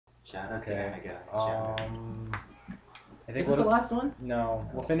Shout out to Okay. that guy. I think Is this the last one? No,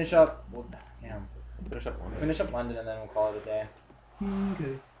 we'll finish up. Damn. Finish up London. Finish up London and then we'll call it a day.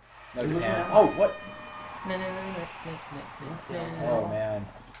 Okay. No Japan. Oh, what? No. Oh man.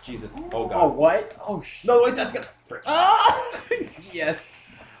 Jesus. Oh god. Oh what? Oh sh. No, wait, that's good. Ah! Yes.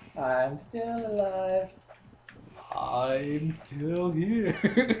 I'm still alive. I'm still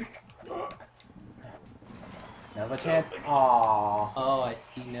here. Another chance. Aww. Oh, I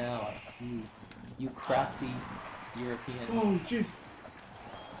see now. I see. You crafty Europeans. Oh, jeez.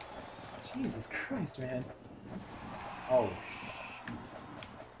 Jesus Christ, man. Oh.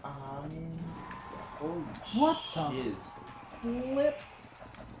 Holy What the shiz. flip?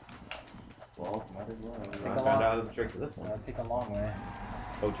 Well, might as well. Take I a found long- out the trick for this one. That'll take a long way.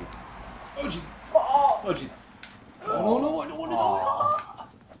 Oh, jeez. Oh, jeez. Oh! Oh, jeez. No, I don't want to Aw.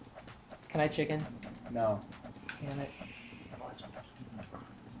 Can I chicken? No. Damn it.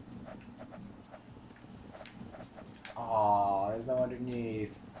 Aw, there's no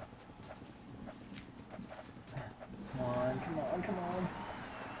underneath. Come on.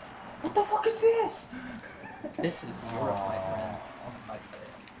 What the fuck is this? This is Europe, my Aw. friend. Oh, my friend.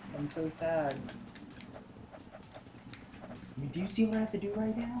 I'm so sad. I mean, do you see what I have to do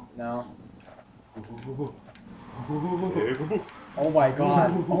right now? No. Oh my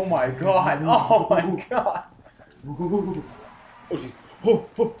god. Oh my god. Oh my god. Oh, jeez.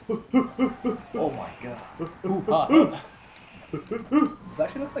 Oh my god. This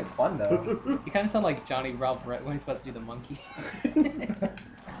actually looks like fun though. You kind of sound like Johnny Ralph when he's about to do the monkey. Do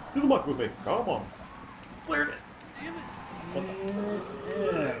the muck with me. Come on. Cleared it. Damn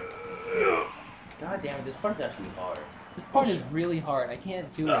it. God damn it, this part's actually hard. This part is really hard. I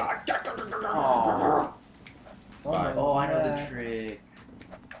can't do it. Aw. Someone's Oh, I know the mad. trick.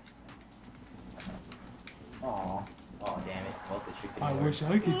 Aw. Oh, damn it. Well, the trick didn't I work. wish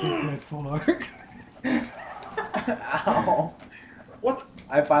I could get that far. Ow. What?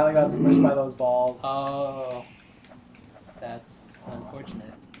 I finally got smushed by those balls. Oh, that's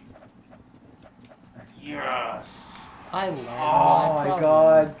unfortunate. Yes. I learned. Oh my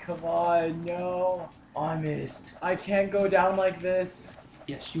god, come on, no. I missed. I can't go down like this.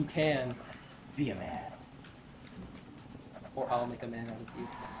 Yes, you can, Be a man. or I'll make a man out of you.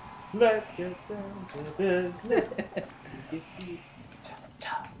 Let's get down to business.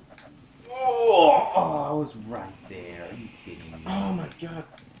 Oh, I was right there. Are you kidding me? Oh my god.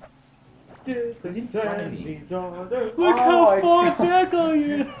 Who's in front of me? Look Oh how my far God. back I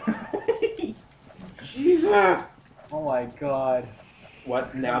am. Jesus. Oh my god.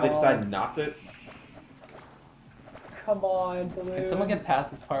 What? Now they decide not to? Come on, balloon. Can someone get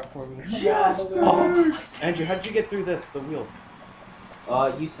past this part for me? Yes! balloon. Andrew, how did you get through this? The wheels.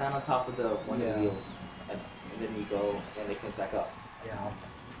 You stand on top of the one of Yeah. the wheels, and then you go, and it comes back up. Yeah.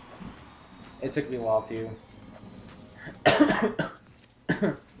 It took me a while too.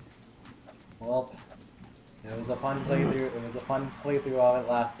 Well, it was a fun playthrough. It was a fun playthrough while it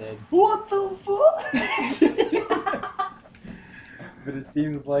lasted. What the fuck? But it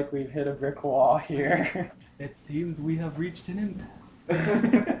seems like we've hit a brick wall here. It seems we have reached an impasse.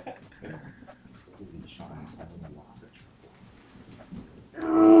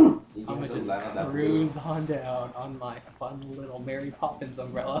 I'm gonna just cruise on down on my fun little Mary Poppins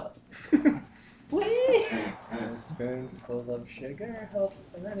umbrella. Whee! A spoonful of sugar helps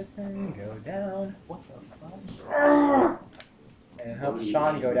the medicine go down. What the fuck? And it helps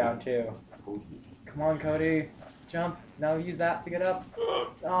Sean go down too. Come on, Cody. Jump. Now use that to get up.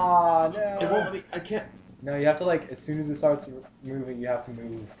 Aw, It no. won't let me. I can't. No, you have to like, as soon as it starts moving, you have to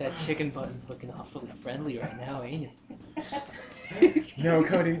move. That chicken button's looking awfully friendly right now, ain't it? No,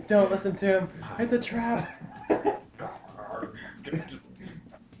 Cody, don't listen to him. It's a trap.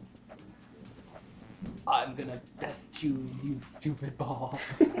 I'm gonna best you, you stupid ball.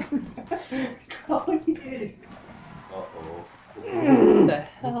 Uh-oh. What the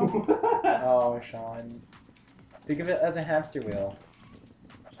hell? Oh, Sean. Think of it as a hamster wheel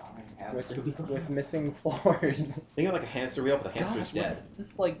with missing floors. Think of like a hamster wheel, but the hamster's Gosh, dead. what's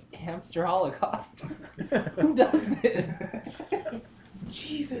this like hamster holocaust? Who does this?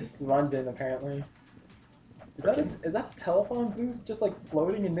 Jesus. London, apparently. Is that a telephone booth just like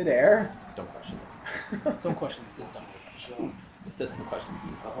floating in midair? Don't question Don't question the system. it. The system questions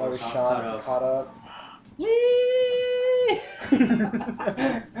you. Oh, Sean's Sean's caught up.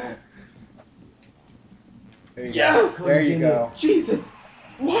 There you Yes! go. There you go. Jesus.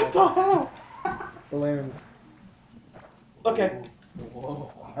 What the hell? Balloons. Okay.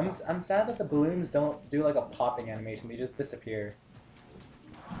 Whoa. I'm sad that the balloons don't do like a popping animation. They just disappear.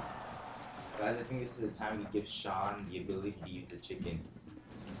 Guys, I think this is the time we give Sean the ability to use a chicken.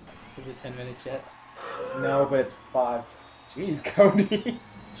 Is it 10 minutes yet? No, but it's 5. Jeez, Cody.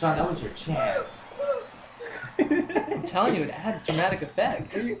 Sean, that was your chance. I'm telling you, it adds dramatic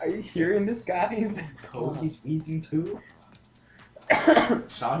effect. Are you hearing this, guys? Cody's wheezing too.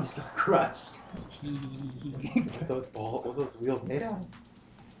 Sean just got crushed. What those wheels made out?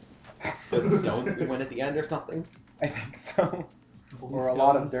 The stones we win at the end or something? I think so. Blue Or a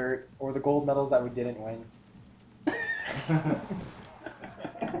lot of stones. dirt. Or the gold medals that we didn't win.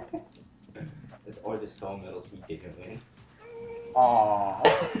 Or the stone medals we didn't win. Aww.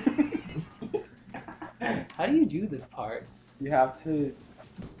 How do you do this part? You have to.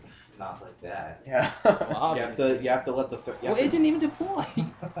 Not like that. Yeah. Well, You have to let the Well, it didn't even deploy. you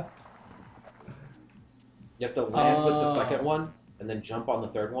have to land with the Oh. second one and then jump on the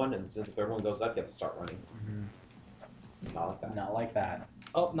third one, and as soon as the third one goes up, you have to start running. Not like that. Not like that.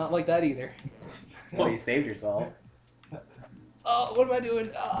 Oh, not like that either. Well, you saved yourself. Oh, what am I doing?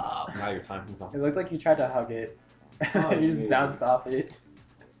 Oh. Now your time is on. It looked like you tried to hug it. Oh, You just dude. bounced off it.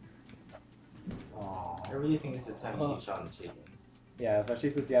 I Aww. really think it's the time to get Sean the chicken. Yeah, especially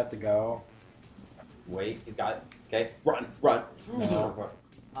since he has to go. Wait, he's got it. Okay, run. No.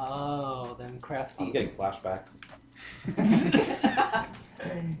 Oh, them crafty. I'm getting flashbacks. It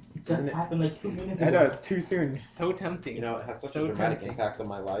just happened like 2 minutes I ago. know, it's too soon. It's so tempting. You know, it has such So a dramatic tempting. impact on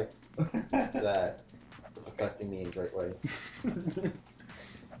my life that it's affecting me in great ways.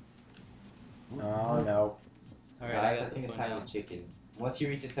 Oh, no. Alright, Guys, I I got this think it's one time now. to chicken. Once you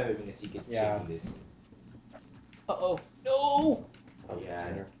reach the 7 minutes, you get Yeah. chicken this. Uh-oh. No! Oh, Yeah,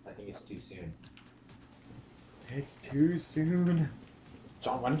 sinner. I think it's too soon. It's too soon.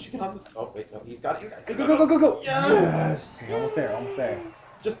 John, why don't you get on this? Oh, wait, no, he's got it. Go, go, go, go, go, go! Yes! Okay, almost there, almost there.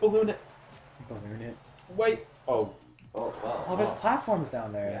 Just balloon it. Balloon it. Wait. Oh, Oh, well. Oh, there's platforms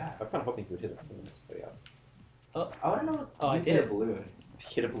down there. Yeah. I was kind of hoping you would hit a balloon. But yeah. I want to know. Oh, I you hit did. a balloon.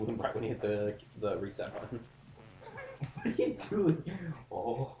 Hit a balloon right when you hit the reset button. What are you doing?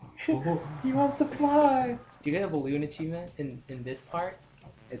 Oh. Oh. He wants to fly! Do you get a balloon achievement in this part?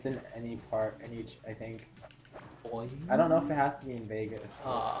 It's in any part, in each, I think. Boy. I don't know if it has to be in Vegas.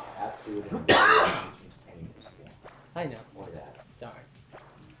 Aw, Absolutely. I know. Or that. Darn.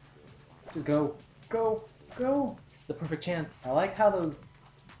 Just go. Go. Go! This is the perfect chance. I like how those...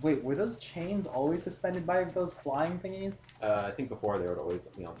 Wait, were those chains always suspended by those flying thingies? I think before they would always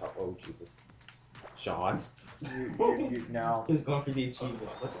be on top. Oh, Jesus. Sean. No. He was going for the achievement.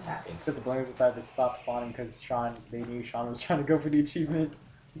 What just happened? Except the balloons decided to stop spawning because they knew Sean was trying to go for the achievement.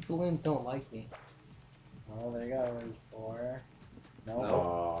 These balloons don't like me. Oh, there you go. There's 4. No.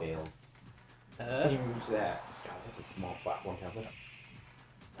 No. Failed. Can't even reach that. God, this is a small platform tablet.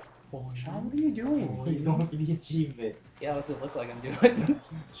 Sean, what are you doing? He's going for the achievement. Yeah, what's it look like I'm doing?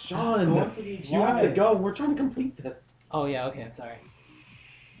 Sean, Going for the achievement. you have to go. We're trying to complete this. Oh, yeah, okay, I'm sorry.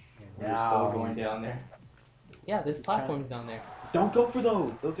 We're still going down there. Yeah, there's Just trying- platforms down there. Don't go for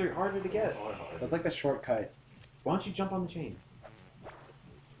those. Those are harder to get. That's like the shortcut. Why don't you jump on the chains?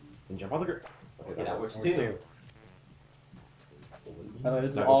 And jump on the group. Okay, that works Works too. By the way,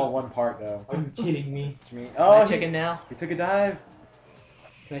 this is No. all one part though. Are you kidding me? Which means, Can I oh, chicken now? he took a dive.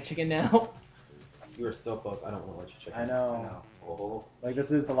 Can I chicken now? You were so close. I don't want to let you check. I know. No. Oh. Like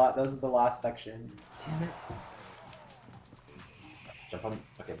this is the last section. Damn it. Jump on.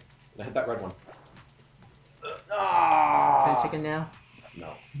 Okay. Now hit that red one. Can Ah! I chicken now?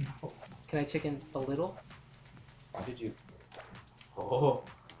 No. Can I chicken a little? Why did you? Oh.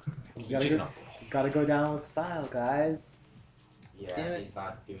 He's Keep gotta chicken go, up. he's gotta go down with style, guys. Yeah, Damn it. he's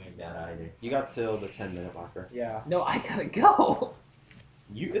not doing that either. You got till the 10-minute marker. Yeah. No, I gotta go.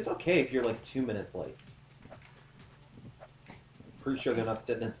 It's okay if you're like 2 minutes late. Pretty sure they're not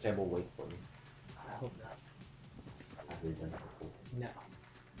sitting at the table waiting for you. I hope not. I believe them. No.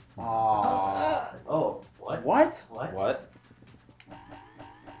 Ah. Oh, what? What? What? What?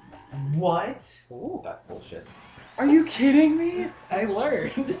 What? Ooh. That's bullshit. Are you kidding me? I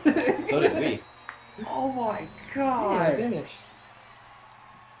learned. So did we. Oh my Yeah, I god. finished.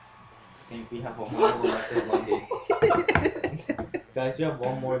 I think we have one more level left of London. Guys, we have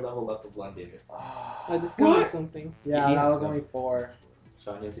one more level left of London. I discovered What? something. Yeah, He that has was to. only 4.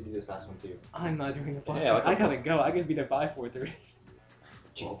 Sean, you have to do this last one too. I'm not doing this last Yeah, one. like I gotta go. I gotta be there by 4:30.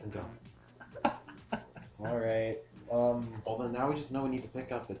 Jeez, then go. Alright. Well, then now we just know we need to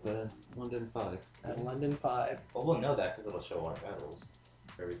pick up at the London 5. At London 5. Well, we'll know that because it'll show our medals.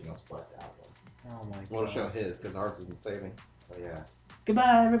 Everything else but the album. Oh my god. Well, it'll show his, because ours isn't saving. So yeah.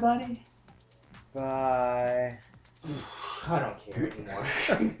 Goodbye, everybody. Bye. I don't care anymore.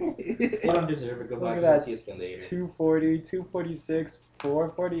 I don't deserve it. Goodbye. Look at 'Cause I'll that. see us again later. 240, 246,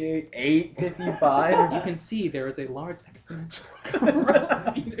 448, 855. You can see there is a large exponential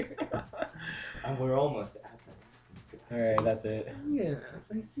growth meter. almost at that. Alright, that's it.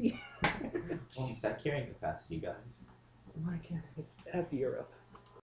 Yes, I see. Almost at carrying capacity, guys. Why can't I F Europe?